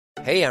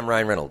Hey, I'm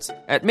Ryan Reynolds.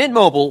 At Mint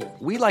Mobile,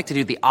 we like to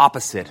do the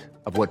opposite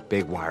of what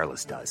Big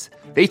Wireless does.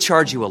 They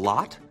charge you a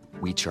lot,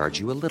 we charge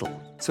you a little.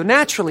 So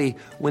naturally,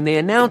 when they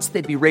announced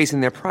they'd be raising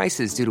their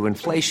prices due to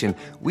inflation,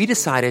 we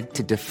decided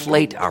to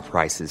deflate our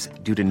prices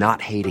due to not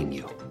hating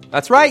you.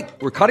 That's right.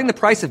 We're cutting the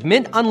price of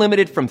Mint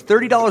Unlimited from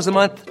 $30 a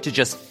month to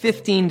just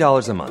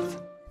 $15 a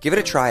month. Give it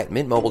a try at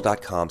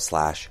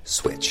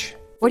mintmobile.com/switch.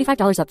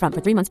 $45 up front for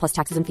 3 months plus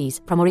taxes and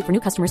fees. Promo rate for new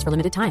customers for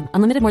limited time.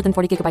 Unlimited more than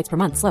 40 gigabytes per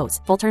month. Slows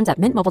full terms at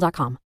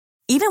mintmobile.com.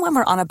 Even when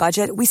we're on a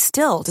budget, we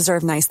still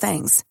deserve nice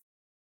things.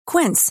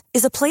 Quince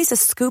is a place to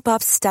scoop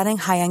up stunning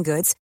high-end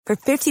goods for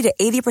 50 to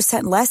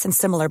 80% less than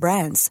similar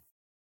brands.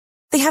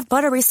 They have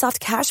buttery soft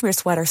cashmere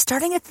sweaters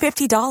starting at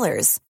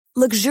 $50,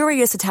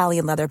 luxurious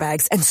Italian leather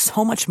bags, and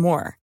so much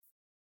more.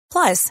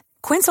 Plus,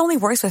 Quince only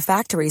works with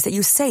factories that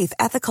use safe,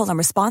 ethical, and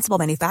responsible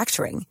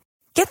manufacturing.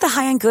 Get the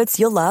high-end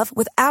goods you'll love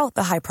without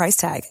the high price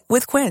tag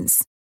with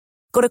Quince.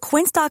 Go to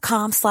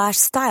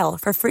quince.com/style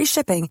for free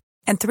shipping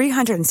and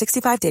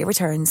 365-day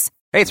returns.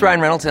 Hey, it's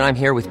Ryan Reynolds, and I'm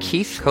here with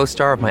Keith,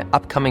 co-star of my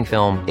upcoming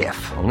film, If,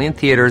 only in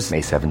theaters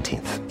May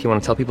 17th. Do you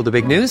want to tell people the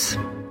big news?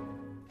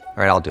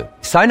 All right, I'll do it.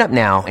 Sign up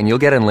now and you'll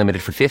get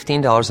unlimited for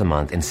 $15 a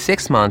month and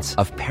 6 months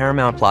of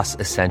Paramount Plus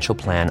Essential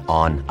Plan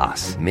on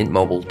us.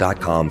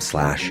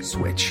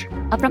 Mintmobile.com/switch.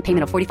 Upfront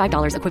payment of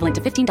 $45 equivalent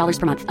to $15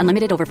 per month.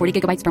 Unlimited over 40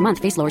 gigabytes per month.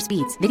 Face lower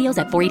speeds. Videos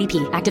at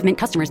 480p. Active Mint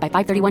customers by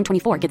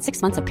 531.24 get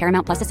 6 months of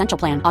Paramount Plus Essential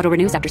Plan. Auto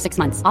renews after 6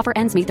 months. Offer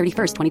ends May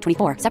 31st,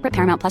 2024. Separate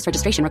Paramount Plus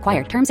registration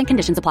required. Terms and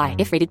conditions apply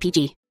if rated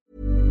PG.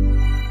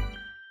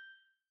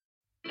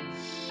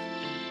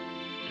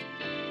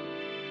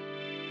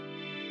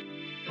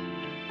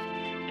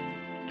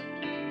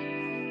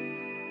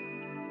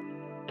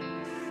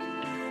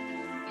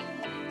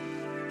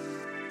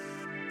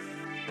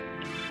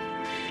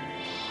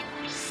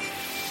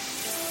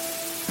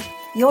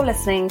 You're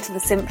listening to the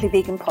Simply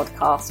Vegan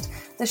podcast,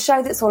 the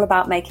show that's all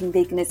about making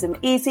veganism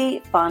easy,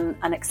 fun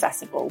and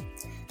accessible.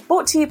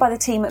 Brought to you by the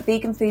team at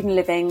Vegan Food and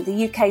Living,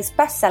 the UK's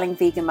best-selling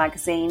vegan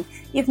magazine.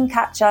 You can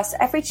catch us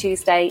every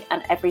Tuesday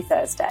and every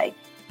Thursday.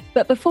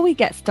 But before we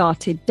get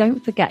started,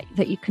 don't forget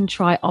that you can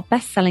try our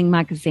best-selling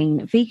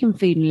magazine, Vegan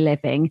Food and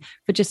Living,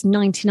 for just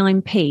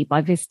 99p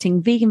by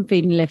visiting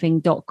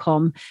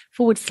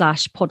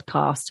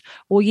veganfoodandliving.com/podcast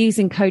or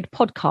using code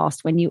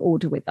podcast when you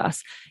order with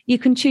us. You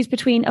can choose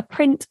between a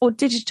print or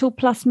digital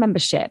plus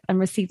membership and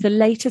receive the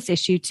latest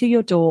issue to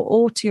your door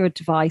or to your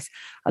device,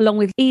 along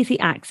with easy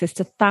access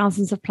to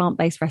thousands of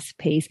plant-based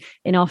recipes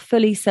in our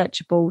fully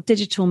searchable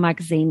digital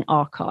magazine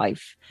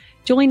archive.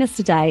 Join us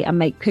today and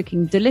make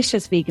cooking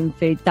delicious vegan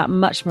food that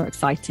much more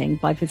exciting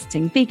by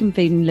visiting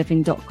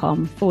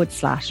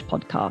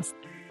veganfoodandliving.com/podcast.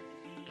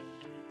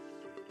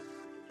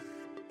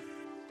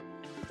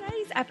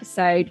 Today's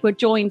episode, we're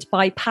joined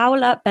by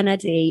Paula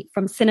Benedi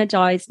from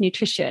Synergize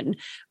Nutrition.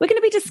 We're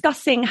going to be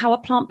discussing how a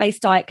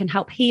plant-based diet can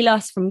help heal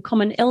us from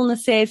common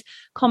illnesses,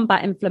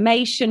 combat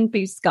inflammation,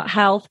 boost gut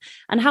health,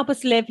 and help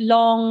us live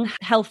long,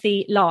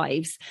 healthy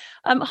lives.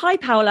 Hi,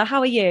 Paula.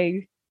 How are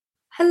you?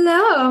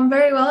 Hello, I'm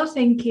very well,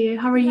 thank you.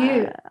 How are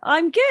you?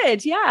 I'm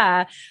good,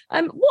 yeah.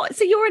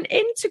 So you're an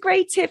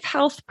integrative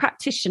health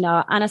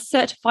practitioner and a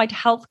certified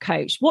health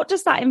coach. What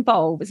does that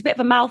involve? It's a bit of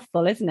a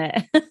mouthful, isn't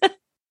it?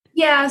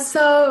 Yeah,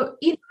 so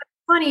it's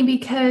funny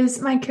because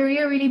my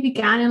career really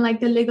began in like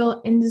the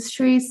legal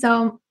industry.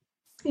 So,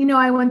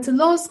 I went to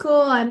law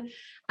school and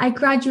I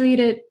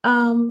graduated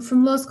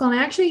from law school and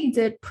I actually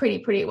did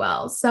pretty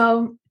well.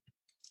 So,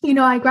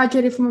 I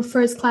graduated from a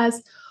first class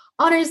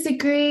honors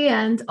degree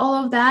and all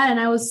of that. And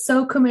I was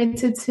so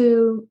committed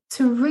to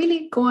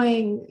really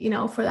going,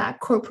 for that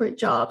corporate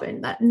job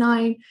and that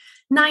nine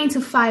to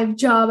 5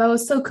 job. I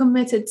was so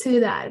committed to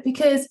that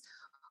because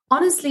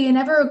honestly, it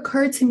never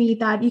occurred to me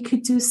that you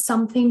could do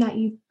something that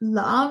you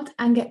loved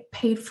and get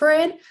paid for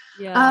it.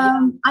 Yeah.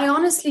 I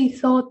honestly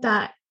thought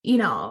that,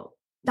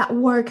 that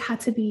work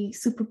had to be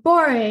super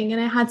boring and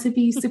it had to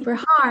be super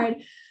hard.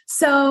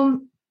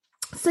 So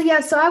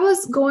I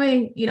was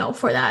going,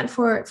 for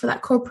that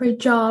corporate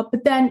job.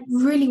 But then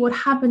really what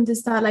happened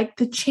is that like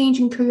the change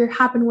in career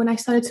happened when I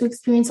started to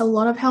experience a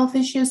lot of health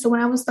issues. So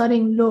when I was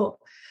studying law,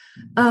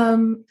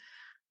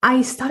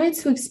 I started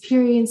to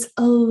experience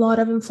a lot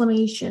of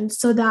inflammation.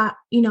 So that,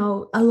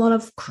 a lot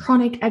of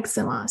chronic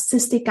eczema,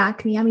 cystic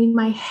acne. I mean,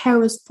 my hair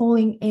was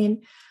falling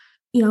in,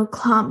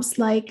 clumps,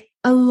 like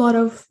a lot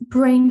of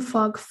brain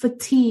fog,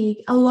 fatigue,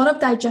 a lot of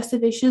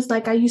digestive issues.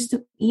 Like I used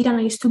to eat and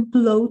I used to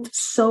bloat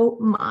so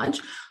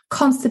much,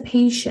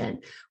 constipation,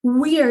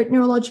 weird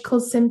neurological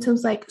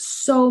symptoms, like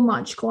so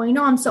much going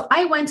on. So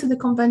I went to the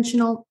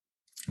conventional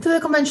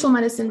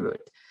medicine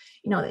route,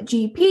 the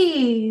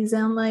GPs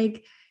and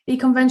like the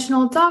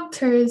conventional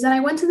doctors. And I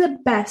went to the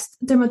best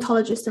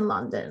dermatologist in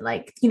London,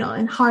 like,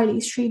 in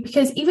Harley Street,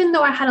 because even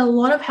though I had a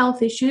lot of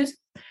health issues,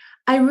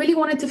 I really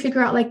wanted to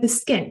figure out like the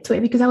skin to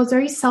it because I was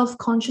very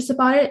self-conscious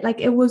about it.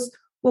 Like it was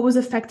what was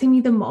affecting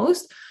me the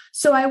most.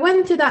 So I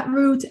went to that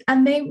route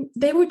and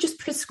they were just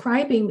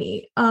prescribing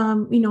me,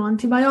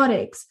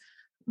 antibiotics,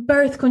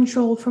 birth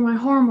control for my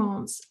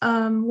hormones.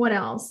 What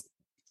else?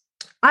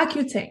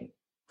 Accutane.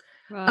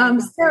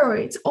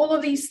 steroids, all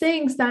of these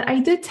things that I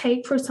did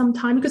take for some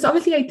time because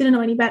obviously I didn't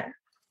know any better.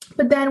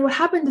 But then what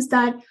happened is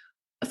that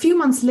a few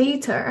months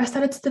later, I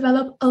started to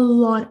develop a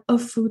lot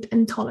of food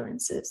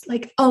intolerances,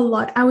 like a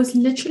lot. I was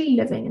literally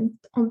living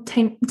on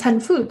 10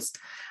 foods.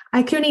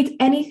 I couldn't eat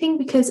anything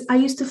because I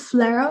used to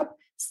flare up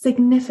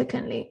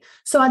significantly.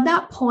 So at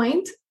that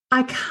point,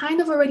 I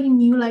kind of already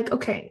knew like,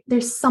 okay,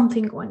 there's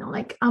something going on.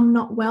 Like I'm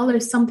not well,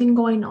 there's something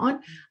going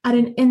on at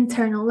an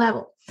internal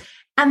level.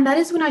 And that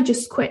is when I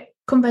just quit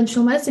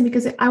conventional medicine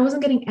because I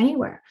wasn't getting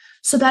anywhere.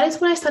 So that is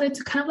when I started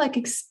to kind of like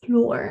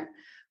explore,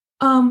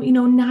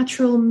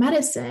 natural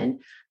medicine.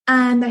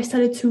 And I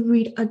started to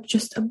read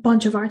just a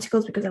bunch of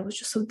articles because I was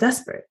just so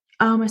desperate.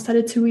 I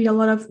started to read a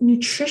lot of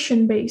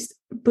nutrition-based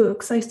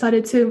books. I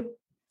started to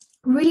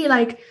really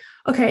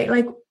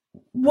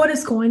what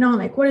is going on?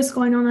 Like, what is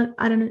going on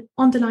at an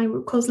underlying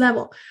root cause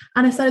level?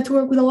 And I started to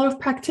work with a lot of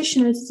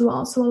practitioners as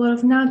well. So a lot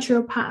of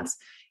naturopaths,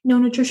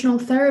 nutritional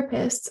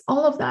therapists,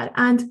 all of that.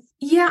 And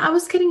yeah, I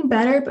was getting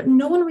better, but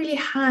no one really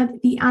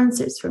had the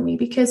answers for me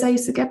because I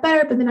used to get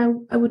better, but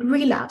then I would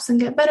relapse and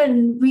get better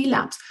and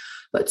relapse.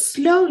 But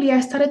slowly I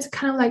started to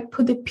kind of like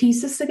put the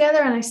pieces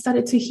together and I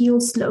started to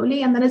heal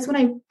slowly. And that is when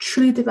I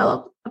truly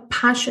developed a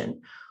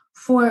passion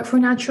for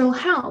natural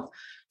health.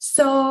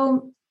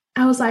 So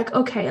I was like,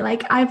 okay,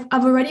 like I've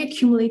already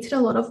accumulated a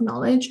lot of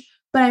knowledge,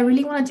 but I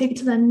really want to take it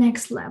to the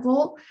next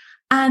level.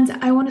 And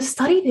I want to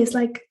study this,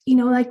 like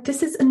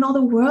this is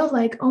another world.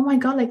 Like, oh my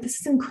God, like this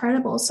is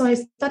incredible. So I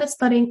started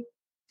studying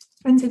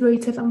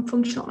integrative and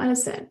functional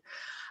medicine.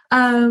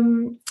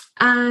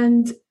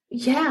 And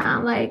yeah,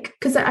 like,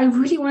 because I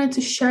really wanted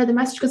to share the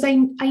message because I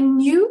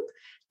knew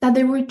that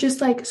there were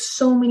just like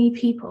so many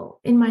people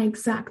in my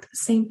exact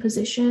same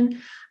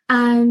position.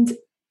 And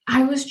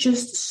I was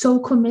just so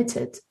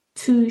committed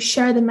to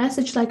share the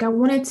message. Like I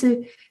wanted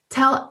to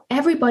tell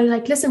everybody,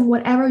 like, listen,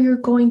 whatever you're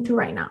going through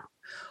right now,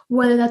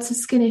 whether that's a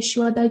skin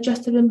issue, a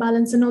digestive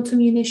imbalance, an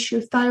autoimmune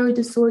issue, thyroid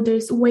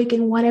disorders, weight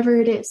gain, whatever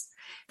it is,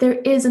 there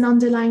is an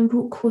underlying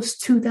root cause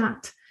to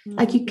that. Mm-hmm.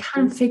 Like you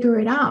can figure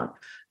it out,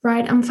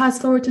 right? And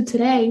fast forward to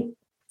today,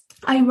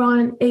 I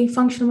run a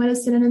functional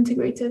medicine and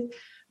integrative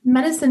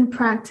medicine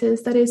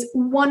practice that is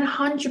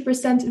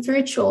 100%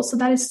 virtual. So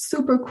that is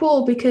super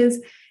cool because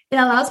it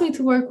allows me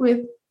to work with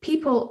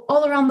people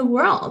all around the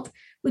world,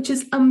 which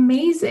is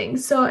amazing.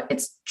 So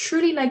it's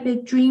truly like the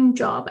dream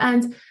job.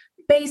 And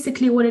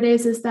basically what it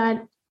is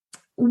that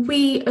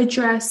we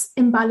address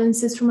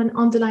imbalances from an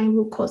underlying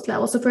root cause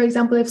level. So for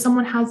example, if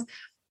someone has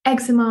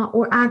eczema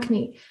or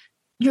acne,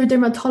 your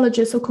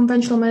dermatologist or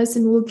conventional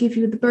medicine will give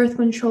you the birth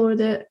control or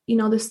the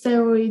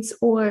steroids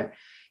or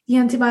the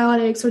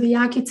antibiotics or the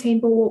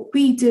Accutane. But what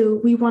we do,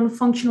 we run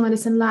functional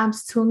medicine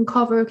labs to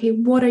uncover, okay,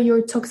 what are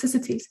your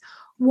toxicities?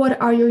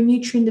 What are your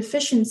nutrient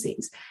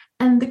deficiencies?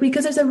 And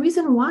because there's a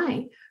reason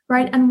why,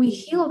 right? And we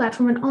heal that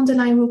from an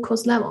underlying root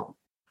cause level.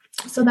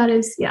 So that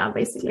is,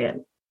 basically it.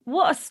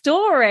 What a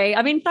story.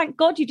 I mean, thank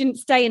God you didn't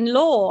stay in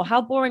law.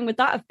 How boring would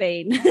that have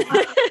been?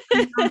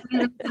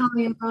 Tell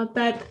me about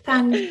that.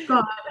 Thank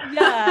God.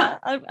 Yeah.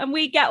 And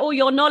we get all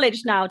your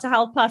knowledge now to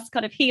help us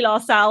kind of heal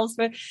ourselves.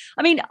 But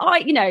I mean,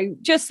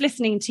 just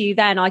listening to you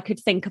then, I could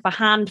think of a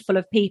handful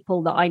of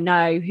people that I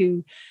know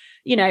who,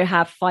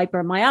 have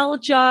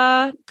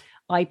fibromyalgia,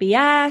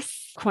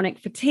 IBS, chronic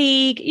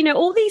fatigue,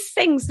 all these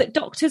things that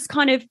doctors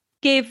kind of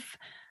give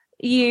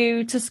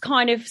you to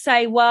kind of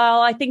say,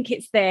 well, I think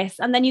it's this.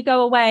 And then you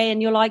go away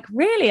and you're like,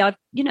 really? And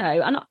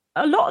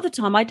a lot of the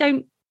time I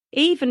don't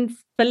even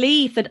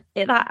believe that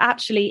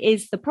actually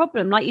is the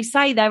problem. Like you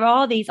say, there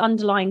are these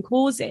underlying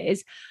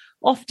causes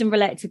often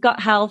related to gut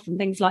health and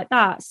things like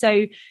that.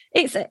 So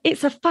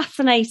it's a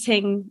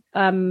fascinating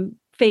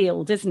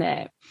field, isn't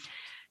it?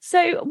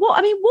 So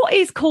what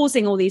is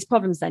causing all these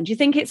problems then? Do you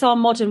think it's our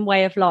modern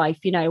way of life,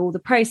 all the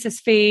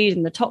processed food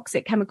and the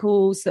toxic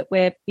chemicals that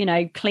we're,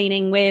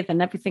 cleaning with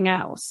and everything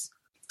else?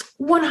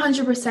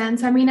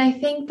 100%. I mean, I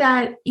think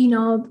that, in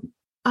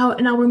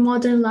our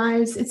modern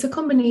lives, it's a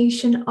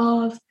combination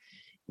of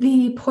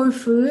the poor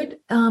food,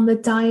 the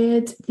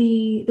diet,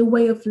 the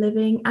way of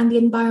living, and the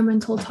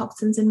environmental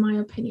toxins, in my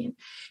opinion,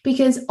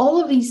 because all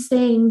of these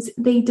things,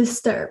 they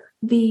disturb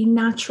the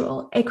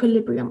natural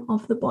equilibrium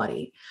of the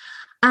body.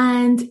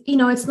 And,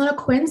 it's not a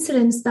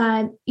coincidence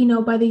that,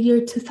 by the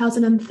year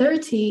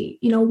 2030,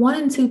 1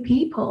 in 2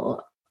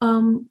 people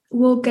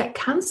will get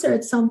cancer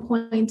at some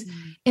point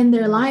in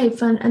their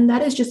life. And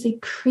that is just a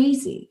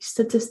crazy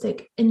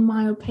statistic, in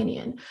my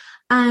opinion.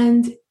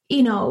 And,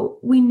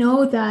 we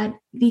know that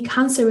the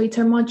cancer rates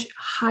are much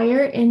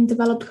higher in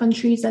developed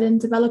countries than in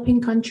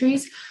developing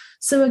countries.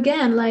 So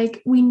again,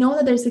 like we know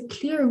that there's a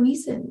clear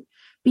reason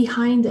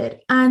behind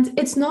it. And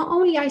it's not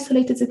only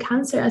isolated to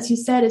cancer, as you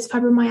said, it's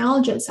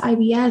fibromyalgia, it's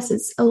IBS,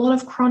 it's a lot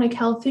of chronic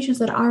health issues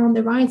that are on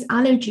the rise,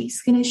 allergies,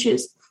 skin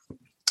issues.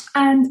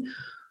 And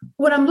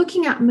what I'm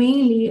looking at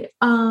mainly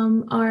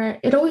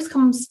it always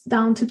comes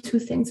down to 2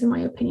 things, in my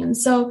opinion.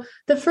 So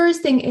the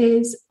first thing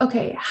is,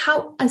 okay,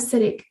 how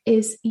acidic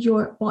is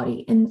your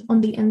body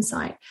on the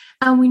inside?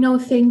 And we know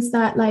things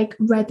that like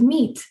red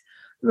meat,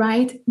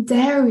 right?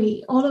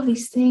 Dairy, all of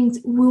these things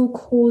will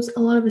cause a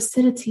lot of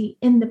acidity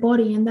in the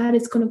body, and that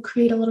is going to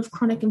create a lot of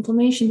chronic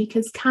inflammation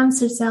because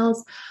cancer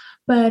cells,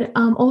 but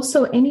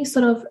also any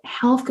sort of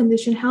health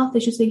condition, health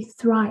issues, they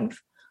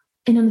thrive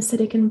in an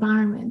acidic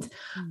environment.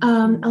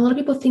 A lot of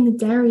people think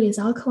dairy is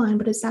alkaline,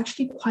 but it's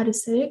actually quite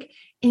acidic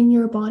in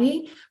your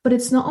body. But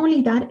it's not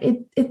only that,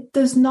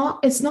 it's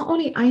not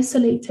only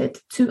isolated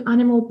to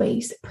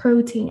animal-based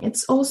protein. It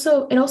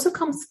also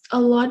comes a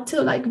lot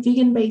to like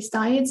vegan-based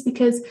diets,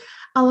 because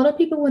a lot of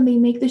people, when they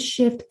make the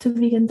shift to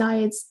vegan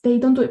diets, they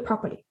don't do it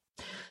properly.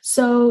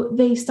 So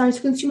they start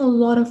to consume a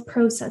lot of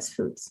processed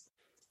foods.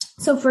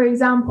 So for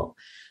example,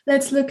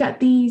 let's look at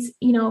these,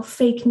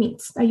 fake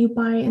meats that you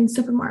buy in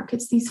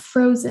supermarkets, these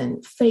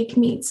frozen fake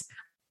meats.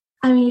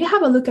 I mean, you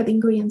have a look at the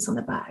ingredients on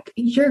the bag,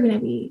 you're going to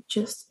be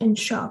just in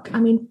shock. I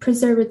mean,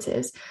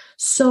 preservatives,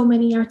 so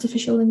many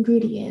artificial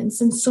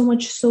ingredients and so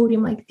much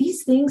sodium, like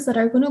these things that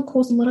are going to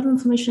cause a lot of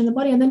inflammation in the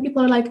body. And then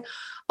people are like,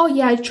 oh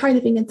yeah, I tried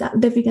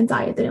the vegan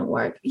diet, didn't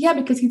work. Yeah,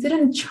 because you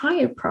didn't try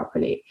it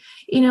properly.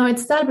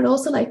 It's that, but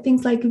also like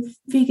things like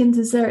vegan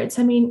desserts.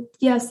 I mean,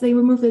 yes, they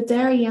remove the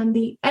dairy and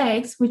the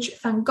eggs, which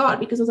thank God,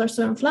 because those are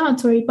so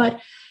inflammatory, but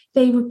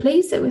they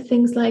replace it with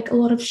things like a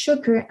lot of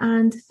sugar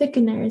and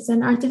thickeners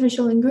and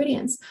artificial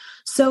ingredients.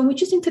 So we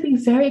just need to be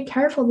very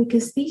careful,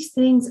 because these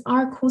things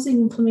are causing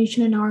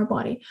inflammation in our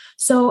body.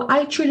 So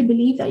I truly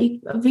believe that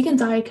a vegan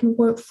diet can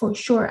work for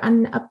sure.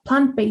 And a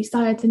plant-based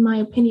diet, in my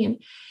opinion,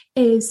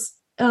 is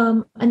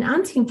an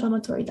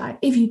anti-inflammatory diet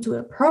if you do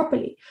it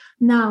properly.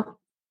 Now,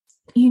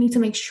 you need to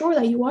make sure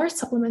that you are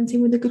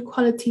supplementing with a good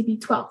quality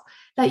B12,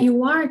 that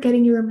you are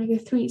getting your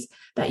omega-3s,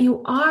 that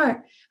you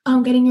are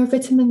getting your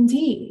vitamin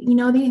D.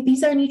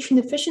 These are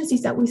nutrient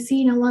deficiencies that we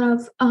see in a lot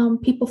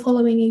of people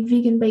following a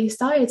vegan-based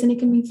diet, and it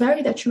can be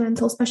very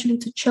detrimental, especially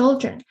to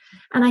children.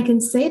 And I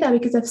can say that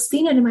because I've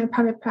seen it in my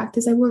private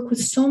practice. I work with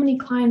so many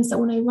clients that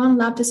when I run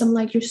lab tests, I'm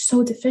like, you're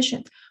so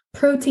deficient.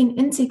 Protein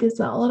intake as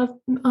well. A lot of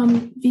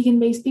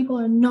vegan-based people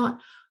are not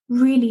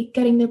really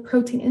getting their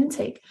protein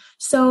intake.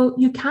 So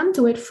you can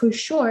do it for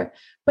sure,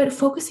 but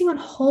focusing on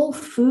whole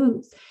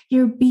foods,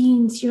 your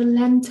beans, your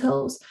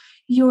lentils,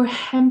 your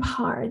hemp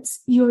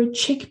hearts, your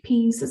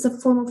chickpeas as a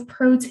form of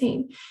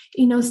protein,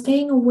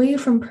 staying away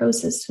from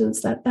processed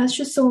foods, that's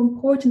just so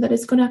important, that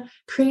it's going to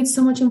create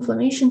so much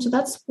inflammation. So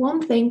that's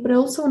one thing. But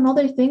also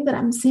another thing that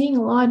I'm seeing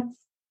a lot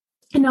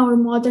in our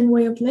modern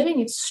way of living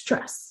is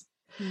stress.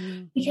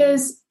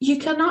 Because you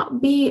cannot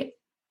be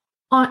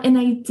in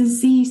a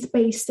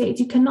disease-based state.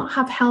 You cannot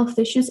have health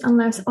issues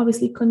unless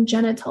obviously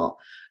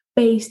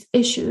congenital-based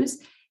issues,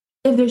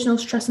 if there's no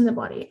stress in the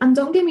body. And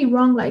don't get me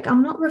wrong, like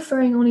I'm not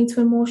referring only to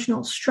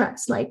emotional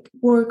stress, like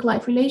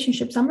work-life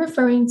relationships. I'm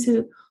referring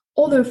to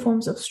other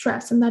forms of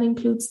stress, and that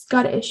includes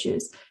gut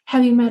issues,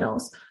 heavy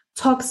metals,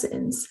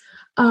 toxins,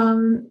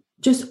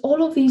 just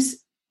all of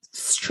these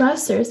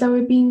stressors that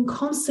we're being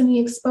constantly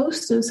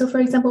exposed to. So for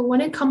example,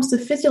 when it comes to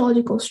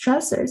physiological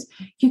stressors,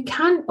 you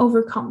can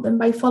overcome them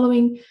by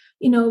following,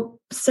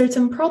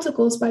 certain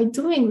protocols, by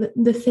doing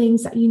the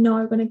things that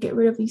are going to get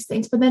rid of these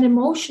things. But then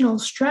emotional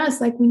stress,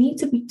 like we need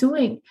to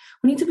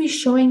be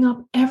showing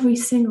up every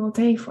single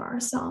day for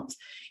ourselves.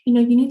 You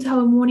need to have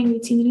a morning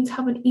routine, you need to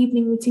have an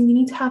evening routine, you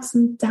need to have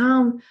some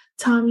down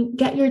time,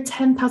 get your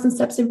 10,000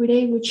 steps every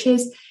day, which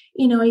is,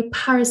 a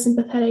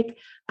parasympathetic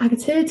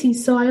activity.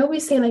 So I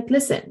always say, like,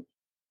 listen,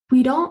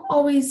 we don't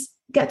always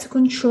get to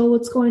control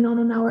what's going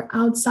on our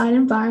outside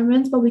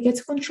environment, but we get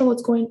to control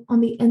what's going on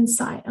the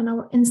inside, on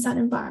our inside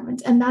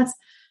environment. And that's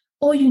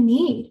all you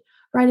need,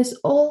 right? It's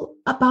all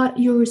about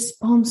your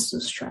response to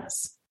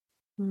stress.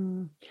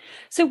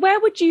 So where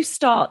would you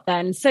start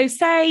then? So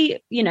say,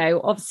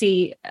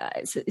 obviously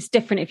it's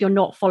different if you're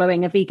not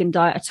following a vegan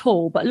diet at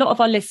all, but a lot of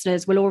our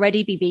listeners will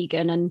already be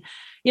vegan. And,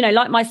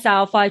 like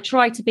myself, I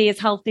try to be as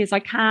healthy as I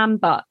can,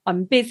 but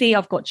I'm busy.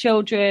 I've got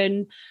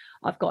children.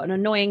 I've got an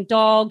annoying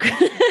dog,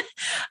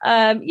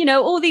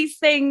 all these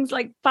things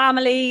like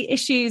family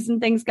issues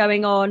and things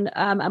going on,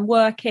 and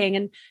working.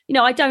 And,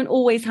 I don't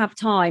always have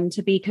time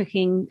to be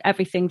cooking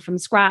everything from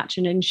scratch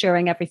and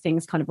ensuring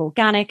everything's kind of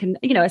organic. And,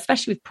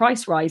 especially with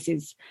price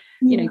rises,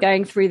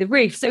 going through the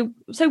roof. So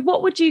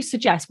what would you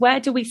suggest? Where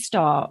do we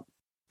start?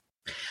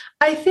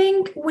 I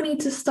think we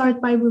need to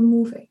start by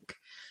removing.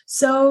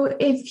 So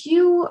if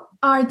you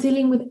are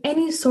dealing with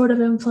any sort of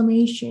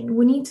inflammation,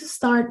 we need to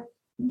start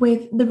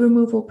with the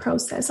removal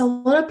process. A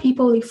lot of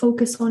people, they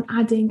focus on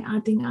adding.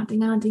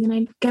 And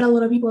I get a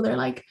lot of people, they're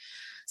like,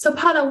 so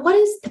Paula, what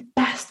is the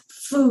best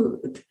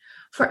food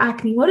for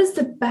acne? What is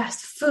the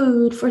best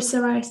food for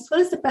psoriasis?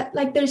 What is the best?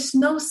 Like, there's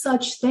no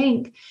such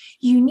thing.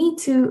 You need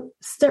to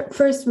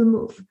first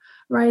remove,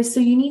 right? So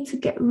you need to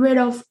get rid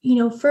of,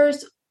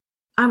 first,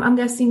 I'm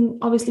guessing,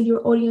 obviously,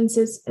 your audience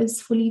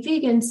is fully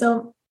vegan.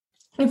 So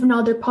if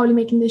not, they're probably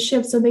making the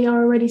shift. So they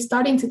are already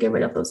starting to get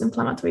rid of those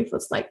inflammatory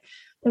foods like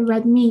the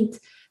red meat,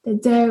 the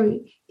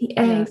dairy, the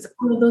eggs,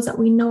 all of those that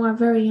we know are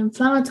very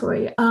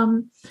inflammatory.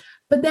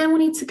 But then we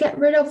need to get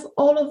rid of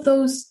all of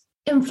those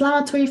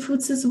inflammatory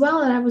foods as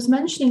well that I was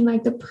mentioning,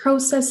 like the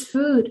processed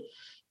food,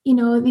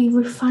 the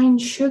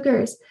refined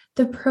sugars,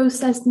 the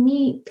processed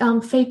meat,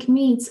 fake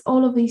meats,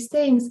 all of these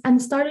things,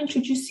 and start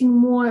introducing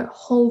more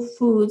whole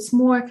foods,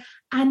 more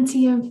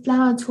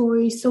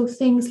anti-inflammatory. So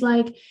things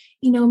like,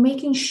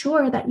 making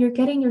sure that you're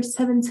getting your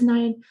 7 to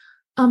 9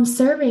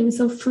 servings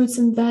of fruits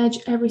and veg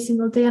every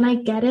single day. And I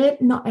get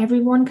it. Not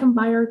everyone can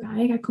buy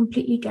organic. I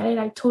completely get it.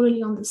 I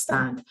totally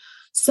understand.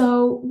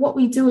 So what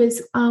we do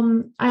is,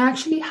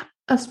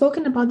 I've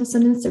spoken about this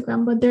on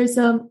Instagram, but there's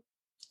a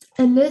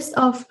list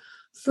of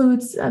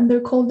foods, and they're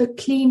called the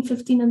clean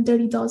 15 and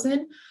dirty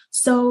dozen.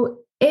 So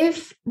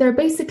if they're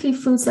basically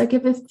foods, like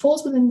if it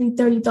falls within the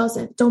dirty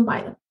dozen, don't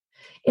buy them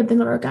if they're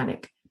not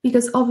organic,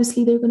 because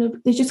obviously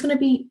they're just going to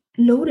be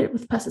loaded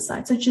with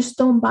pesticides. So just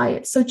don't buy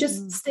it. So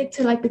just stick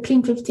to like the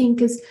clean 15,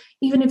 because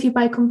even if you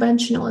buy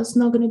conventional, it's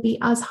not going to be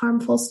as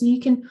harmful. So you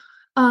can,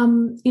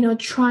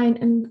 try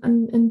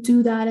and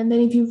do that. And then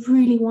if you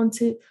really want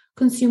to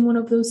consume one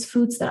of those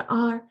foods that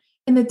are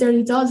in the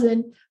dirty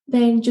dozen,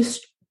 then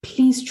just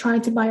please try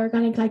to buy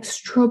organic, like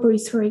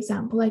strawberries, for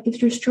example. Like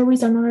if your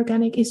strawberries are not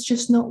organic, it's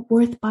just not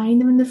worth buying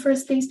them in the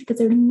first place because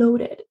they're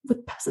loaded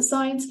with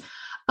pesticides.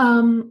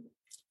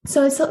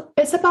 So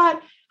it's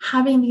about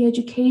having the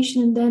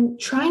education and then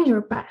trying your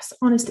best,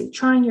 honestly,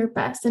 trying your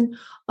best. And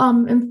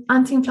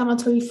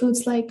anti-inflammatory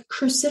foods like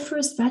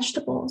cruciferous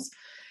vegetables,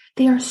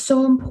 they are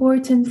so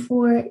important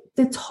for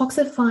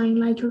detoxifying,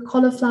 like your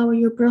cauliflower,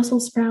 your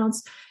Brussels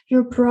sprouts,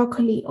 your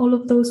broccoli. All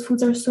of those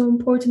foods are so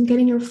important.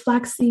 Getting your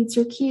flax seeds,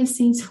 your chia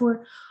seeds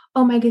for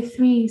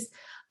omega-3s,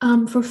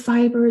 for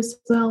fiber as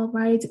well,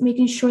 right?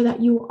 Making sure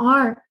that you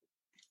are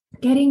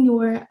getting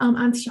your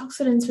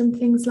antioxidants from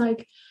things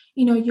like,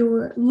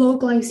 your low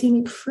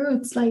glycemic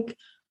fruits like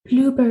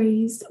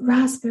blueberries,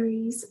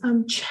 raspberries,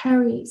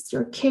 cherries,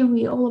 your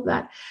kiwi, all of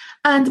that.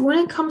 And when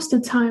it comes to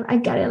time, I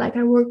get it. Like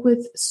I work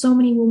with so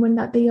many women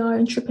that they are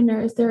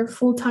entrepreneurs, they're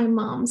full-time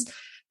moms,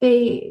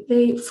 they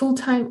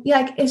full-time,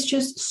 like it's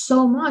just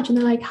so much. And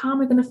they're like, how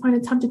am I going to find the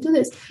time to do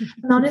this?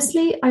 And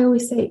honestly, I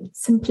always say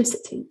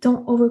simplicity.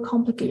 Don't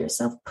overcomplicate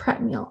yourself.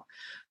 Prep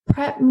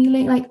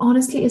mealing, like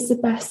honestly, is the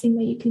best thing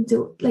that you can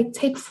do. Like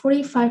take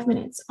 45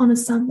 minutes on a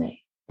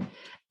Sunday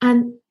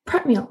and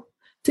prep meal.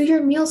 Do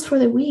your meals for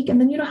the week, and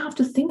then you don't have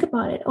to think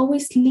about it.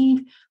 Always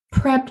leave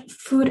prepped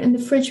food in the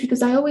fridge,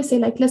 because I always say,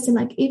 like, listen,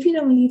 like if you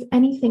don't leave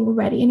anything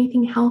ready,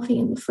 anything healthy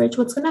in the fridge,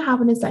 what's going to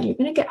happen is that you're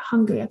going to get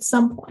hungry at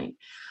some point,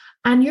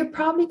 and you're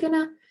probably going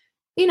to,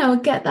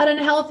 get that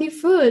unhealthy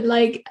food,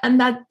 like,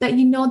 and that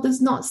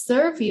does not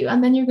serve you,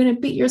 and then you're going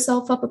to beat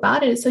yourself up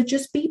about it. So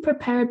just be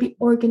prepared, be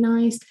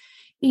organized,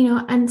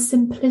 and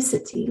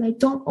simplicity. Like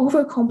don't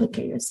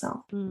overcomplicate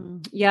yourself.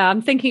 Yeah,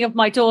 I'm thinking of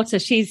my daughter.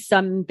 She's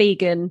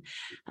vegan,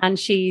 and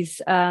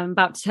she's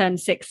about to turn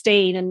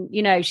 16. And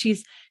she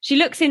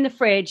looks in the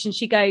fridge and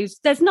she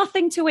goes, "There's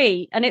nothing to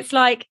eat." And it's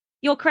like,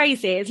 you're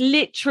crazy. It's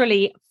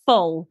literally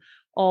full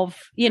of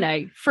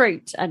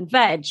fruit and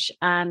veg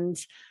and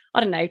I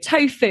don't know,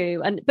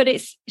 tofu. But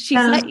she's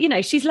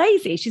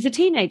lazy. She's a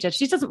teenager.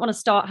 She doesn't want to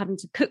start having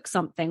to cook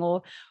something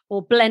or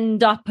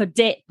blend up a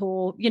dip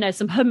or,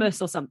 some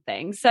hummus or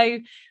something. So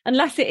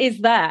unless it is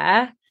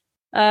there,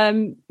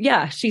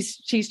 she's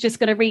just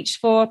going to reach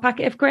for a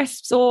packet of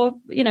crisps or,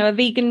 a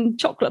vegan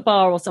chocolate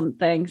bar or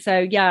something. So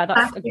yeah,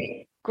 that's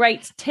a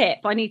great tip.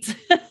 I need to.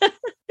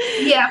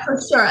 Yeah, for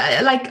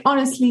sure. Like,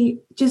 honestly,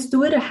 just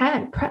do it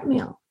ahead, prep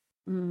meal.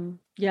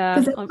 Yeah.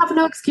 Because they have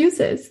no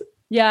excuses.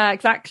 Yeah,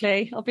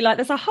 exactly. I'll be like,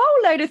 there's a whole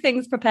load of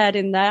things prepared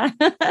in there.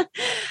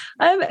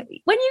 When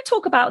you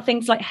talk about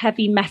things like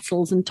heavy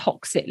metals and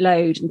toxic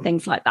load and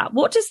things like that,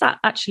 what does that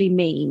actually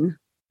mean?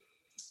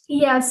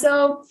 Yeah,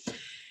 so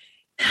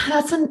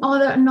that's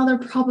another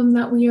problem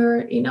that we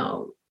are,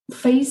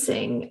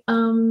 facing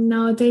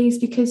nowadays,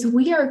 because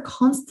we are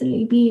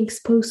constantly being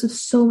exposed to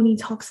so many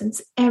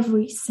toxins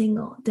every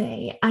single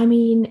day. I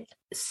mean,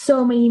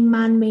 so many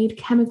man-made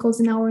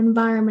chemicals in our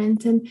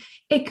environment, and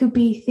it could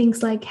be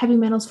things like heavy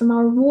metals from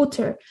our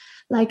water,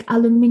 like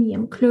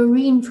aluminium,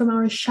 chlorine from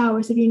our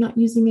showers if you're not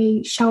using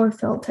a shower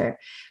filter,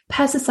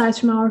 pesticides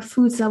from our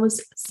foods, I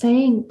was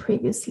saying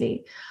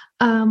previously.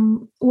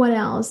 What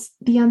else?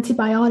 The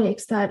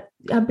antibiotics that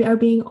are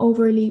being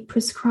overly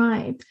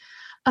prescribed,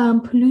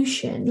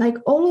 pollution, like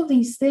all of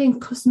these things.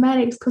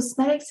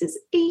 Cosmetics is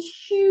a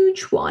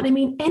huge one. I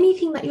mean,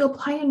 anything that you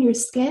apply on your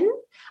skin,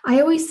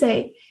 I always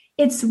say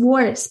it's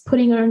worse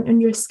putting it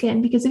on your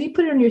skin, because if you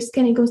put it on your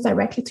skin, it goes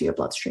directly to your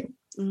bloodstream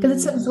because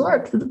it's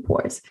absorbed through the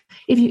pores.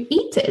 If you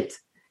eat it,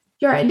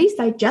 you're at least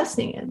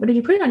digesting it. But if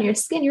you put it on your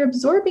skin, you're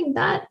absorbing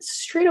that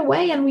straight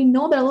away. And we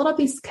know that a lot of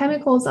these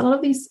chemicals, a lot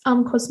of these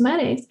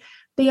cosmetics,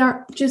 they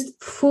are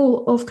just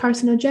full of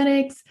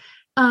carcinogenic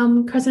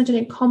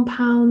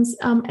compounds,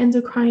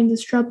 endocrine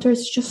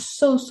disruptors, just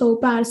so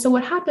bad. So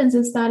what happens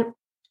is that,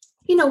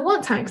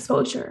 one-time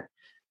exposure,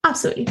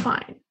 absolutely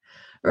fine,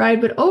 right?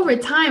 But over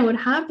time, what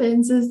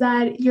happens is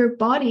that your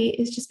body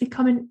is just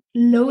becoming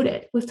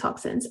loaded with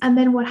toxins. And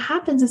then what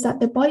happens is that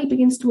the body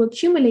begins to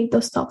accumulate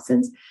those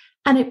toxins,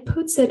 and it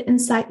puts it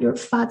inside your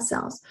fat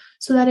cells.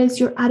 So that is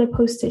your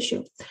adipose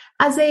tissue.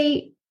 As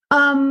a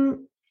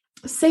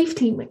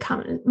safety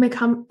mechanism,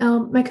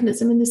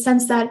 in the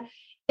sense that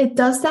it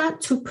does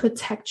that to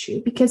protect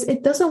you because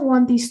it doesn't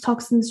want these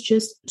toxins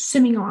just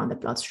swimming around the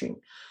bloodstream.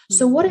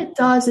 So what it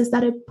does is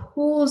that it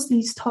pulls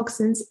these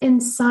toxins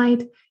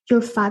inside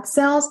your fat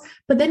cells.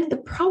 But then the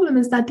problem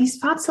is that these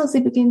fat cells,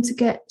 they begin to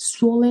get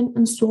swollen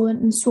and swollen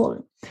and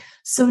swollen.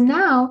 So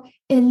now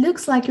it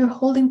looks like you're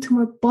holding to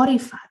more body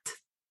fat.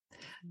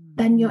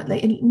 Then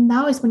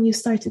now is when you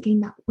start to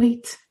gain that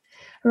weight,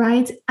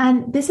 right?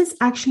 And this is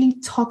actually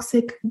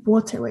toxic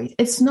water weight.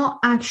 It's not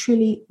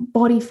actually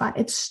body fat.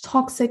 It's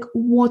toxic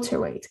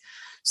water weight.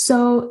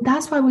 So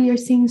that's why we are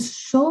seeing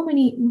so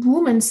many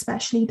women,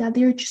 especially, that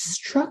they're just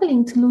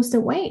struggling to lose their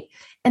weight.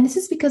 And this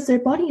is because their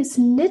body is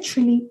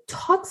literally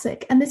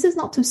toxic. And this is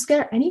not to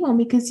scare anyone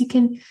because you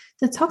can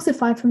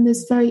detoxify from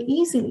this very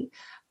easily.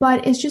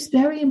 But it's just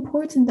very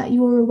important that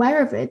you are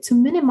aware of it to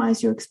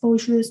minimize your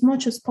exposure as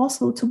much as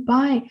possible, to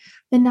buy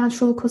the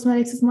natural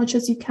cosmetics as much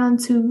as you can,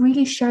 to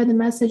really share the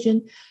message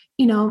and,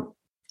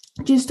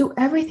 just do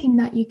everything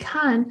that you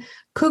can.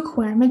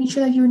 Cookware, making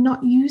sure that you're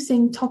not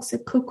using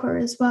toxic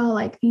cookware as well,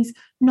 like these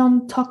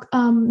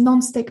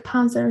non-stick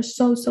pans that are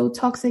so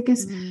toxic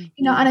is, and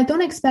I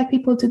don't expect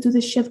people to do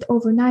the shift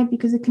overnight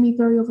because it can be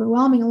very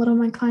overwhelming. A lot of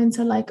my clients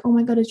are like, oh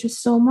my God, it's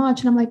just so much.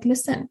 And I'm like,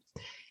 listen,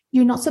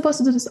 you're not supposed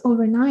to do this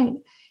overnight.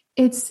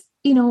 It's,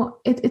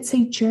 it's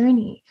a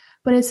journey,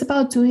 but it's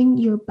about doing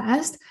your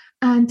best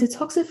and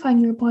detoxifying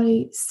your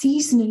body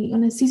seasonally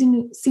on a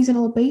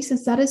seasonal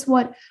basis. That is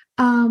what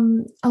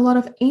a lot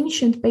of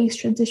ancient-based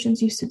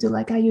traditions used to do,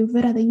 like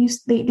Ayurveda.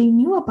 They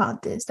knew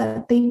about this,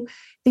 that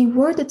they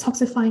were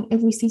detoxifying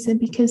every season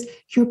because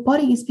your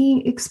body is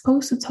being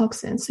exposed to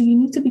toxins. So you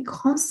need to be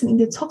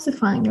constantly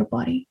detoxifying your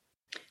body.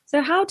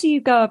 So how do you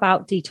go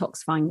about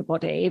detoxifying the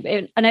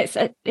body? And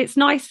it's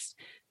nice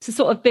to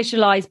sort of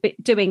visualize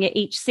doing it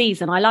each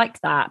season. I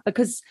like that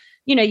because,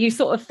 you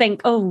sort of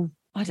think, oh,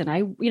 I don't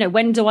know,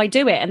 when do I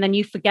do it? And then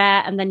you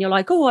forget, and then you're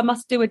like, oh, I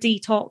must do a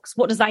detox.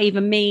 What does that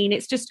even mean?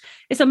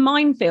 It's a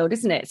minefield,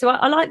 isn't it? So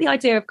I like the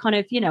idea of kind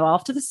of,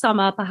 after the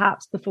summer,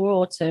 perhaps before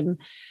autumn,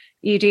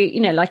 you do,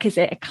 is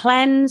it a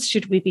cleanse?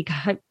 Should we be,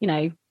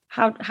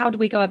 how do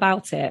we go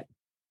about it?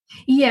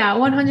 Yeah,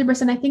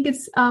 100%. I think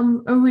it's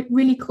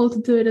really cool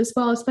to do it as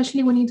well,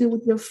 especially when you do it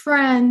with your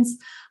friends,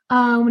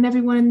 when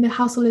everyone in the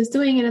household is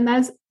doing it. And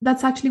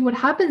that's actually what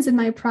happens in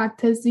my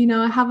practice.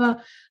 I have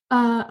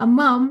a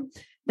mom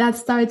that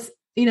starts,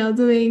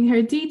 doing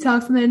her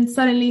detox, and then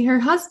suddenly her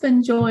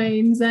husband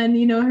joins and,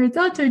 her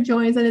daughter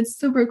joins, and it's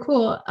super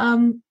cool.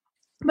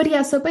 But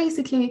yeah, so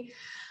basically,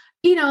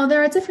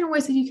 there are different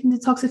ways that you can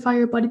detoxify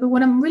your body. But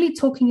what I'm really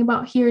talking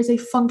about here is a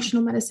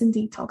functional medicine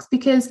detox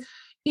because,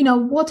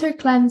 water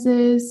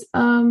cleanses,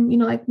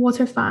 like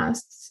water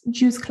fasts,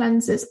 juice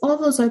cleanses, all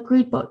of those are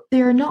great, but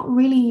they're not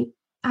really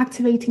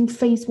activating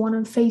phase 1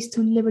 and phase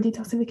 2 liver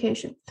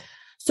detoxification.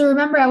 So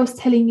remember, I was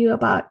telling you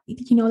about,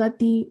 that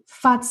the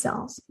fat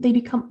cells, they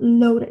become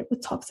loaded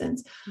with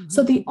toxins. Mm-hmm.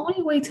 So the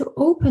only way to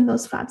open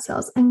those fat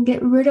cells and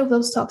get rid of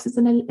those toxins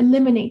and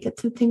eliminate it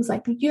through things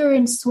like the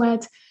urine,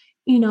 sweat,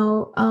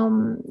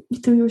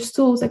 through your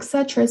stools,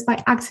 etc., is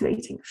by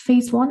activating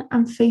phase 1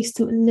 and phase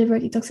 2 liver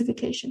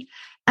detoxification.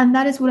 And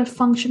that is what a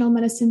functional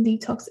medicine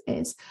detox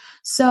is.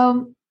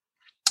 So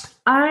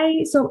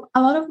a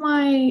lot of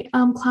my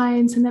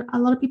clients and a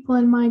lot of people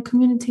in my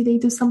community, they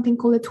do something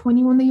called a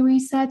 21-day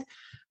reset,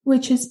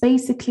 which is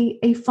basically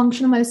a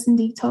functional medicine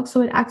detox.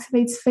 So it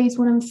activates phase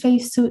 1 and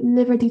phase 2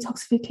 liver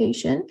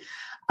detoxification.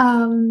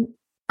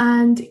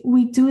 And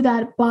we do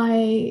that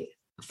by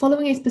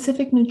following a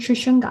specific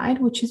nutrition guide,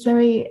 which is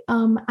very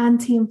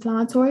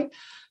anti-inflammatory,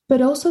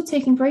 but also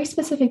taking very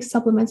specific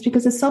supplements,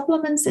 because the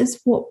supplements is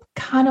what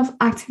kind of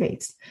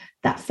activates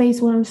that phase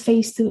 1 and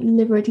phase 2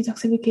 liver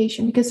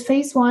detoxification. Because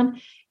phase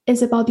 1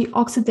 is about the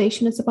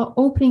oxidation. It's about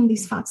opening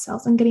these fat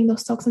cells and getting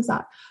those toxins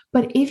out.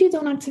 But if you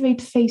don't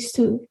activate phase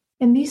 2,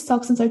 and these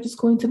toxins are just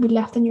going to be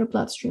left in your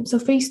bloodstream. So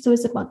phase 2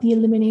 is about the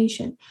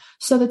elimination.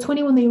 So the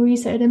 21-day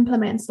reset, it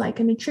implements like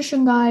a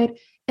nutrition guide.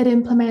 It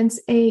implements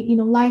a,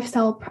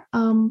 lifestyle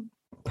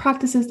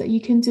practices that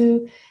you can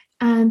do,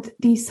 and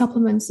these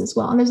supplements as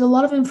well. And there's a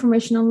lot of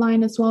information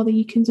online as well that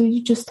you can do.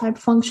 You just type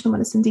functional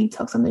medicine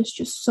detox, and there's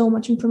just so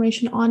much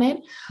information on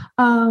it.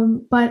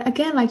 But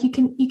again, like you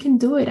can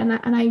do it,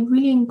 and I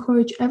really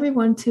encourage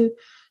everyone to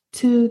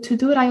do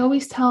it. I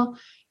always tell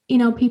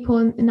people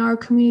in our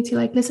community,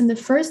 like, listen, the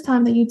first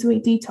time that you do a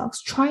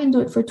detox, try and do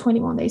it for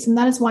 21 days. And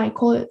that is why I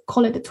call it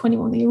the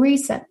 21-day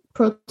reset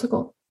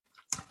protocol.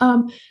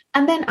 And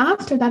then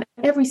after that,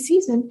 every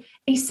season,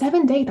 a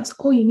 7-day, that's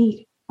all you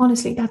need.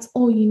 Honestly, that's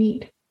all you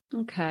need.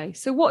 Okay.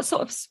 So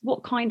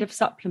what kind of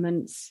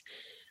supplements?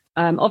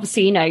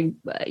 Obviously,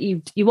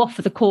 you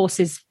offer the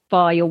courses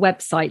via your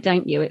website,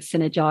 don't you? It's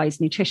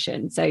Synergize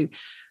Nutrition. So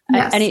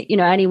yes.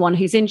 Anyone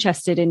who's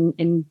interested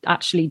in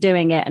actually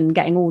doing it and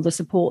getting all the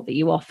support that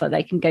you offer,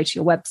 they can go to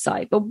your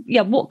website. But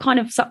yeah, what kind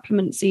of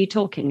supplements are you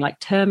talking? Like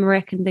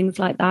turmeric and things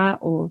like that,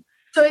 or?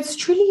 So it's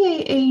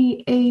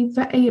truly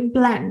a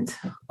blend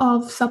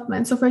of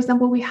supplements. So for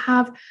example, we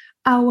have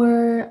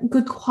our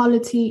good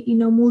quality,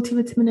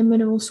 multivitamin and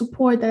mineral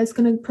support that is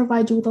going to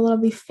provide you with a lot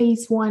of the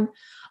phase 1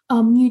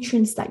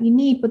 nutrients that you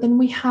need. But then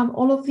we have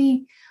all of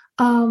the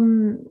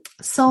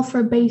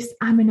sulfur-based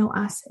amino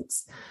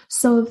acids.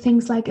 So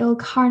things like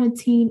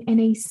L-carnitine,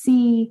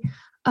 NAC,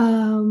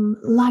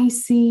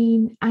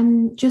 lysine,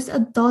 and just a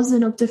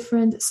dozen of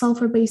different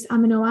sulfur-based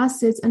amino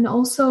acids, and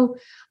also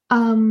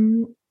a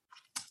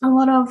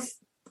lot of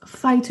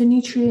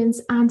phytonutrients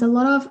and a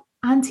lot of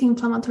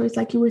anti-inflammatories,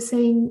 like you were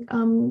saying,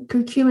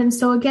 curcumin.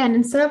 So again,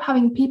 instead of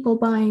having people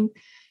buying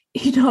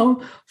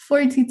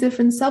 40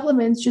 different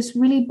supplements, just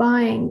really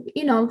buying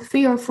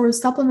 3 or 4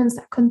 supplements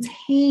that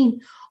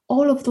contain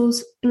all of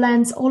those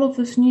blends, all of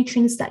those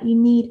nutrients that you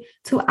need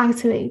to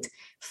activate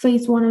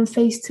phase 1 and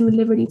phase 2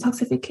 liver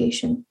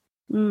detoxification.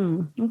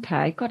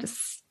 Okay. God,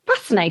 it's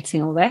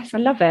fascinating, all this. I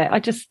love it. I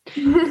just,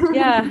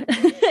 yeah.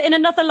 In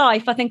another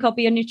life, I think I'll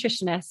be a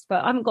nutritionist,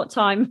 but I haven't got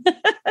time.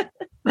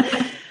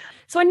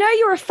 So I know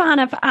you're a fan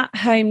of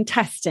at-home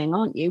testing,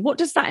 aren't you? What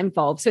does that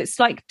involve? So it's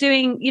like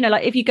doing,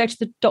 like if you go to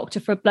the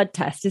doctor for a blood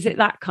test, is it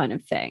that kind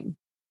of thing?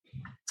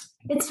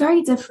 It's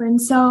very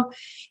different. So,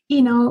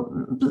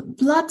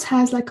 blood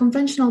tests, like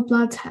conventional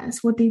blood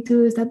tests, what they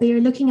do is that they are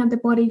looking at the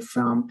body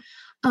from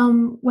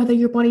whether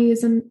your body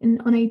is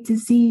on a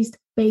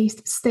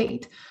disease-based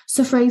state.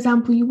 So, for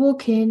example, you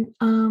walk in,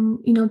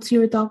 to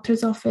your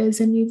doctor's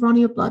office and you run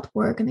your blood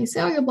work and they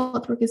say, oh, your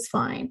blood work is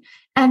fine.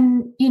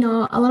 And,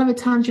 a lot of the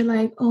times you're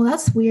like, oh,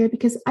 that's weird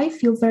because I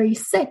feel very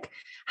sick.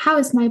 How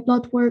is my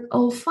blood work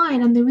all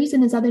fine? And the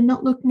reason is that they're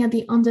not looking at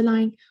the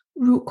underlying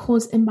root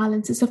cause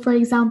imbalances. So, for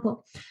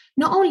example,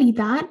 not only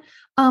that,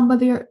 but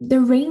their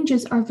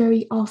ranges are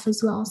very off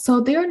as well.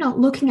 So they're not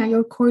looking at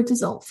your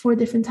cortisol 4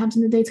 different times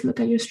in the day to look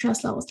at your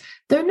stress levels.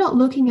 They're not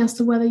looking as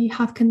to whether you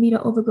have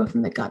candida overgrowth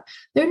in the gut.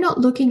 They're not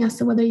looking as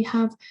to whether you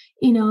have,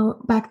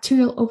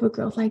 bacterial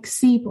overgrowth like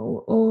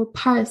SIBO or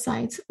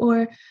parasites,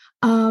 or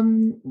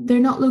they're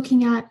not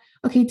looking at,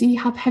 okay, do you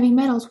have heavy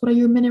metals? What are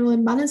your mineral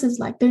imbalances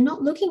like? They're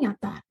not looking at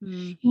that.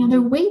 Mm-hmm.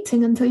 They're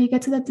waiting until you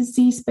get to that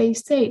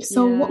disease-based state.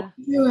 So what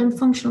we do in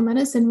functional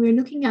medicine, we're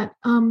looking at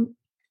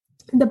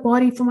the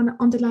body from an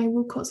underlying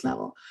root cause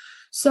level.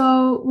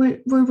 So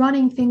we're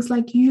running things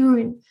like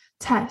urine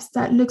tests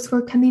that looks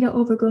for candida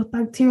overgrowth,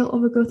 bacterial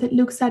overgrowth. It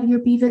looks at your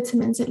B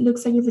vitamins. It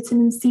looks at your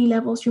vitamin C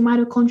levels, your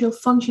mitochondrial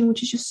function,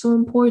 which is just so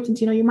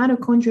important. Your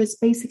mitochondria is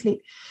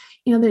basically,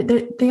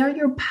 they are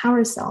your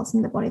power cells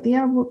in the body. They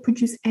are what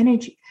produce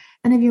energy.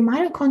 And if your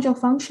mitochondrial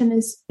function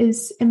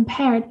is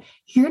impaired,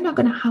 you're not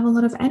going to have a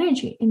lot of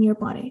energy in your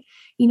body.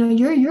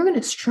 You're going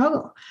to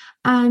struggle.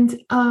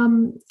 And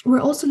we're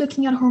also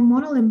looking at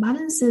hormonal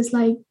imbalances.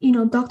 Like,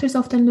 doctors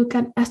often look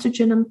at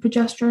estrogen and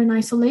progesterone in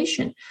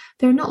isolation.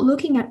 They're not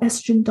looking at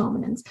estrogen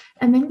dominance.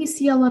 And then we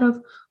see a lot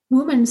of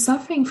women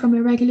suffering from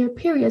irregular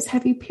periods,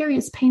 heavy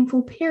periods,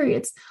 painful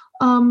periods,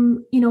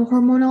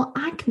 hormonal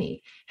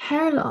acne,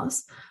 hair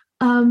loss,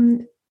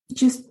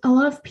 just a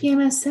lot of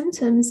PMS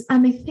symptoms,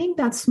 and they think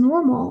that's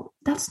normal.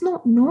 That's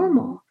not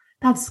normal.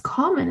 That's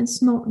common.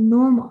 It's not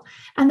normal.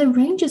 And the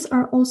ranges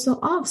are also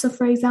off. So,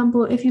 for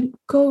example, if you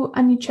go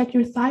and you check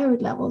your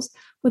thyroid levels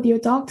with your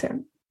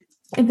doctor,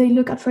 if they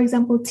look at, for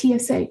example,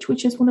 TSH,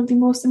 which is one of the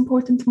most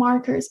important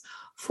markers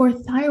for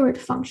thyroid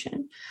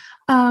function,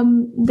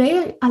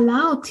 they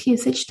allow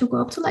TSH to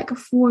go up to like a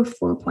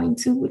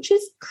 4.2, which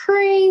is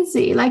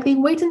crazy. Like they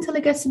wait until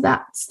it gets to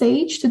that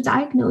stage to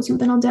diagnose you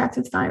with an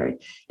underactive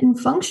thyroid. In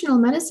functional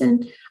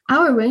medicine,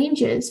 our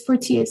ranges for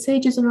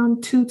TSH is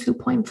around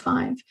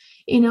 2.5,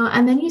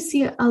 and then you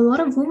see a lot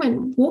of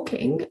women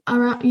walking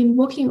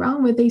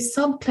around with a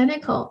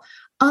subclinical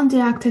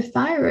underactive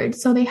thyroid.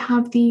 So they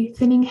have the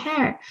thinning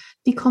hair,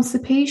 the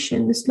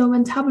constipation, the slow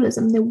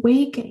metabolism, the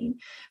weight gain.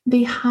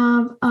 They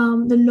have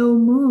the low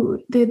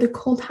mood, the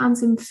cold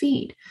hands and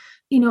feet,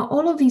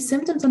 all of these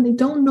symptoms, and they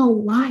don't know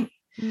why.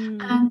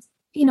 And,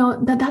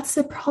 that's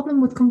the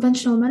problem with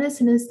conventional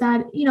medicine is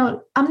that,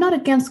 I'm not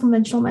against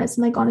conventional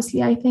medicine. Like,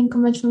 honestly, I think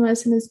conventional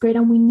medicine is great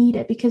and we need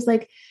it because,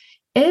 like,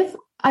 if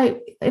I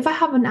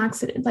have an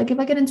accident, like if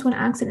I get into an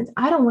accident,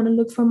 I don't want to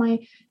look for my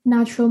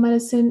natural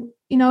medicine,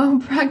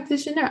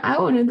 practitioner. I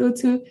want to go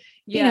to,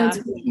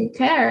 to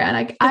care. And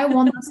like, I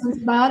want those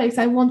antibiotics.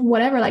 I want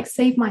whatever, like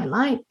save my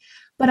life.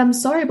 But I'm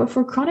sorry, but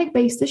for chronic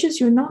based issues,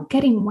 you're not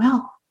getting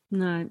well.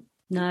 No,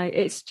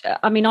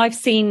 I've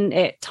seen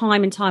it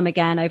time and time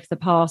again over the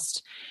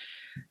past,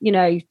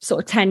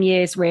 sort of 10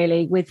 years,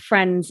 really, with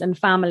friends and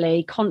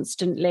family,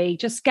 constantly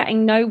just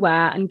getting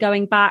nowhere and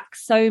going back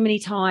so many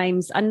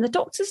times. And the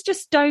doctors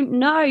just don't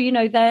know,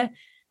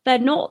 they're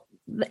not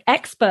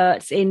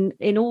experts in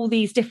all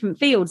these different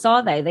fields,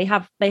 are they? They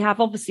have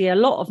obviously a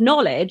lot of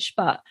knowledge,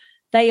 but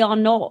they are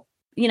not,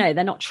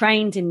 they're not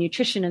trained in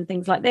nutrition and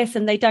things like this,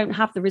 and they don't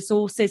have the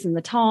resources and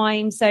the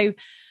time. So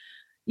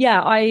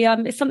yeah,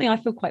 it's something I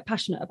feel quite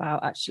passionate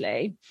about,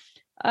 actually.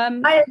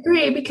 I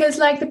agree, because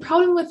like the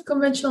problem with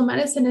conventional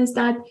medicine is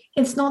that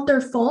it's not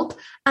their fault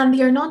and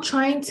they are not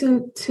trying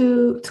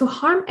to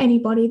harm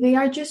anybody. They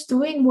are just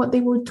doing what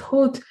they were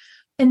taught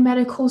in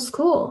medical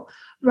school,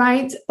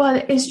 right?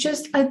 But it's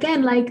just,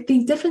 again, like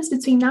the difference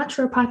between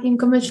naturopathy and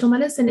conventional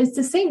medicine is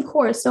the same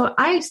course. So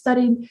I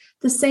studied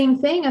the same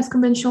thing as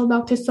conventional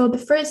doctors. So the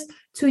first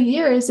 2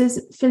 years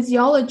is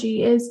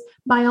physiology, is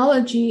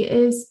biology,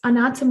 is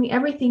anatomy,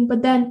 everything.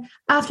 But then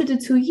after the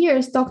 2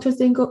 years, doctors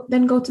then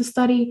go to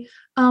study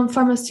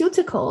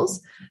pharmaceuticals.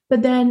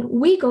 But then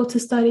we go to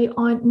study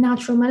on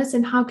natural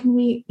medicine. How can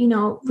we,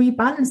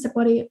 rebalance the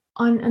body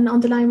on an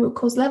underlying root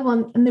cause level?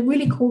 And the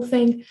really cool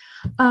thing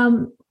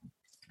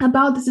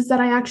about this is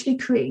that I actually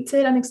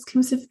created an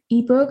exclusive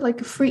ebook,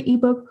 like a free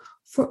ebook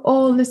for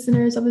all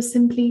listeners of the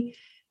Simply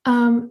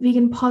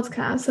Vegan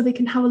podcast, so they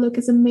can have a look.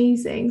 It's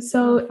amazing.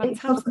 So it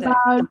talks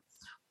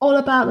all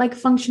about like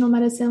functional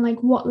medicine,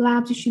 like what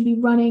labs you should be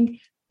running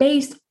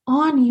based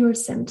on your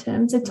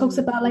symptoms. It talks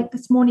about like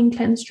this morning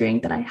cleanse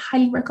drink that I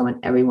highly recommend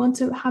everyone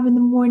to have in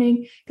the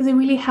morning, because it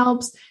really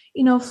helps,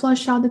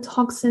 flush out the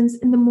toxins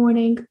in the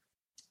morning,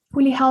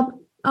 really help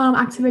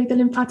activate the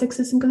lymphatic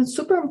system, because it's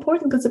super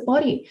important, because the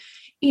body,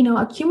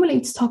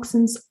 accumulates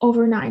toxins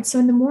overnight. So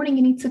in the morning,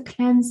 you need to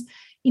cleanse,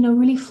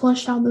 really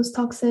flush out those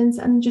toxins,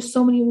 and just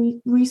so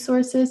many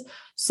resources.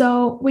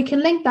 So we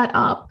can link that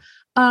up.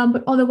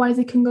 But otherwise,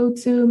 you can go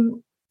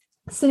to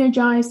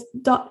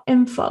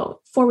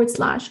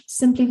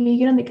synergize.info/Simply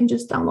Vegan, and they can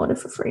just download it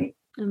for free.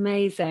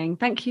 Amazing.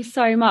 Thank you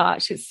so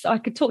much. I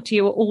could talk to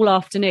you all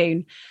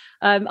afternoon.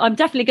 I'm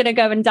definitely going to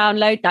go and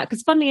download that,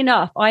 because funnily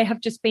enough, I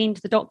have just been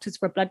to the doctors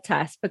for a blood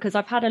test because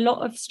I've had a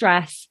lot of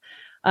stress.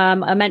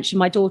 I mentioned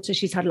my daughter,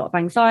 she's had a lot of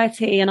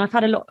anxiety, and I've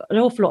had an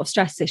awful lot of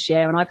stress this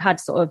year, and I've had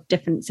sort of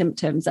different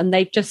symptoms, and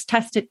they've just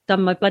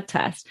done my blood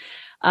test.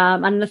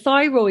 And the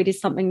thyroid is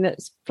something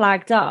that's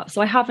flagged up.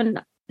 So I haven't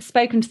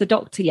spoken to the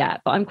doctor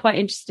yet, but I'm quite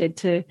interested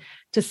to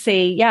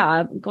see,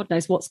 God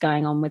knows what's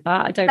going on with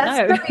that. I don't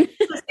know. Very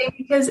interesting,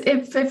 because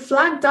if it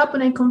flagged up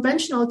in a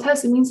conventional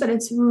test, it means that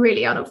it's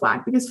really out of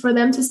whack, because for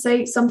them to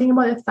say something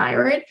about the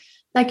thyroid,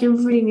 like, it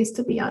really needs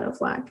to be out of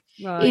whack.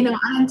 Right. And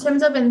in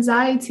terms of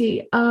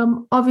anxiety,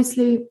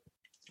 obviously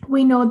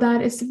we know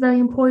that it's very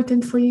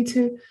important for you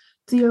to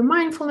do your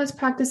mindfulness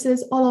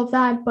practices, all of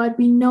that. But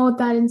we know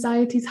that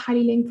anxiety is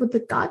highly linked with the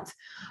gut,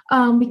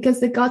 because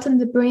the gut and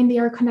the brain, they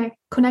are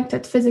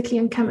connected physically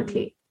and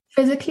chemically.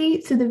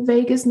 Physically to the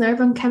vagus nerve,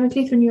 and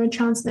chemically through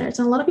neurotransmitters.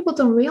 And a lot of people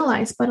don't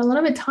realize, but a lot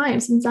of the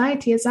times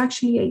anxiety is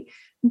actually a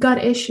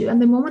gut issue. And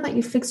the moment that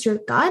you fix your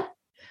gut,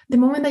 the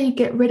moment that you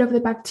get rid of the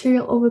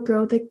bacterial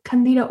overgrowth, the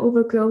candida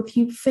overgrowth,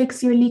 you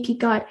fix your leaky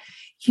gut,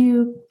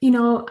 you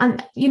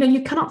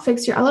cannot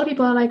fix a lot of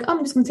people are like,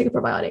 I'm just going to take a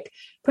probiotic,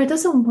 but it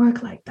doesn't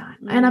work like that.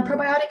 And a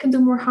probiotic can do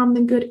more harm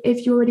than good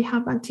if you already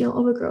have bacterial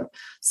overgrowth.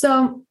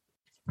 So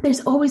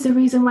there's always a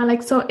reason why,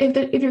 like, so if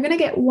you're going to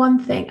get one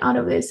thing out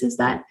of this, is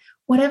that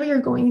whatever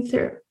you're going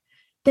through,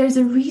 there's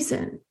a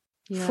reason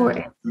for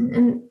it.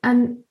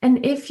 And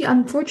if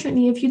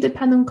you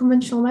depend on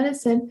conventional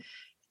medicine,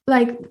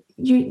 like,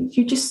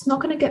 you're just not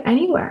going to get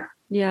anywhere.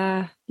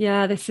 Yeah,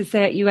 this is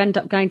it. You end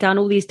up going down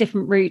all these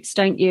different routes,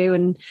 don't you?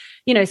 And,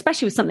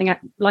 especially with something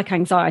like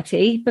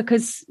anxiety,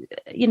 because,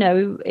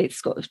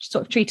 it's got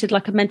sort of treated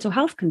like a mental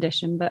health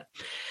condition. But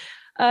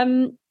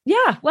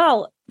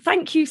well,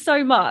 thank you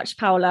so much,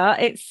 Paula.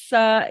 It's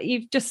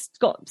you've just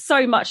got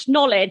so much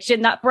knowledge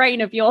in that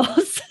brain of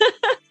yours.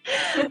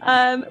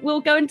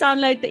 We'll go and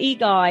download the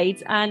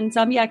e-guide, and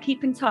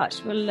keep in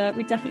touch.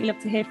 We'd definitely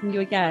love to hear from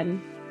you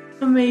again.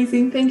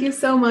 Amazing. Thank you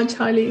so much,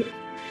 Holly.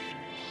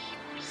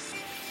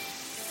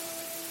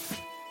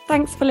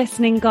 Thanks for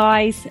listening,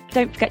 guys.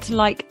 Don't forget to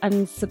like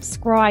and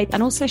subscribe,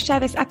 and also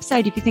share this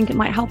episode if you think it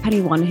might help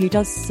anyone who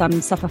does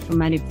suffer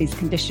from any of these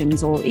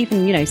conditions, or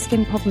even,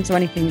 skin problems or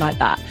anything like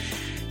that.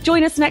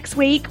 Join us next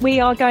week.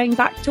 We are going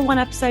back to one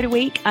episode a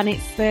week, and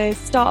it's the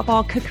start of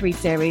our cookery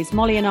series.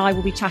 Molly and I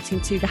will be chatting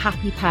to the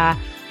happy pair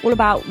all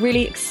about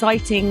really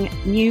exciting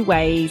new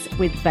ways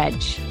with veg.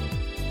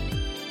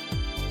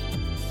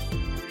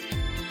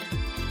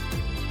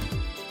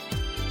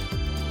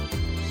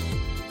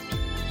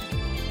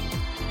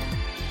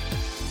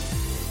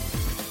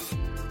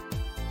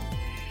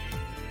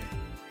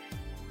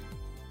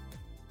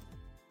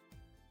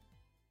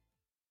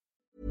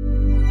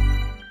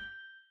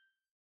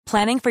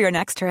 Planning for your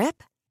next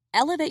trip?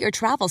 Elevate your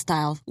travel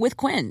style with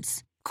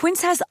Quince.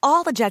 Quince has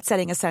all the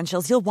jet-setting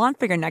essentials you'll want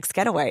for your next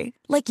getaway,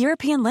 like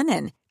European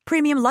linen,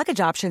 premium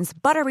luggage options,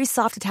 buttery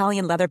soft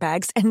Italian leather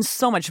bags, and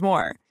so much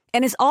more.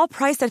 And is all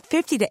priced at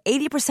 50 to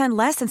 80%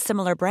 less than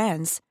similar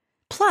brands.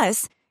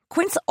 Plus,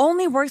 Quince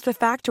only works with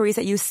factories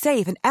that use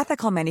safe and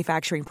ethical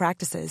manufacturing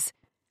practices.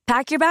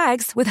 Pack your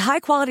bags with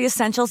high-quality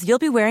essentials you'll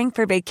be wearing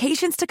for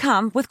vacations to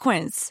come with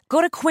Quince.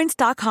 Go to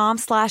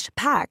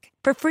quince.com/pack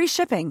for free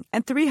shipping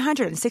and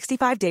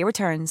 365-day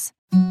returns.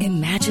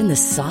 Imagine the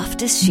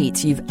softest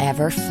sheets you've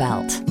ever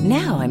felt.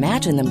 Now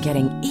imagine them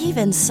getting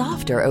even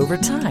softer over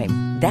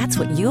time. That's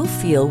what you'll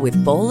feel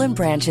with Boll &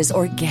 Branch's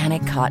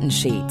organic cotton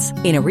sheets.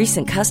 In a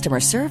recent customer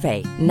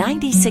survey,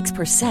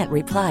 96%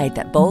 replied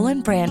that Boll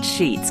 & Branch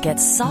sheets get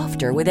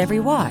softer with every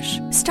wash.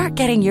 Start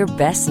getting your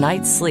best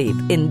night's sleep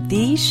in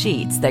these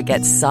sheets that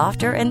get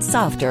softer and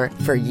softer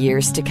for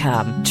years to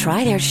come.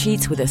 Try their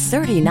sheets with a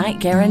 30-night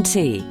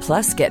guarantee.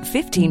 Plus, get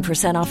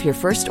 15% off your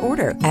first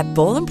order at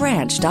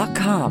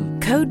bollandbranch.com.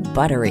 Code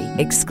BUTTERY.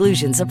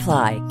 Exclusions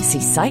apply. See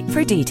site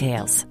for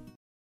details.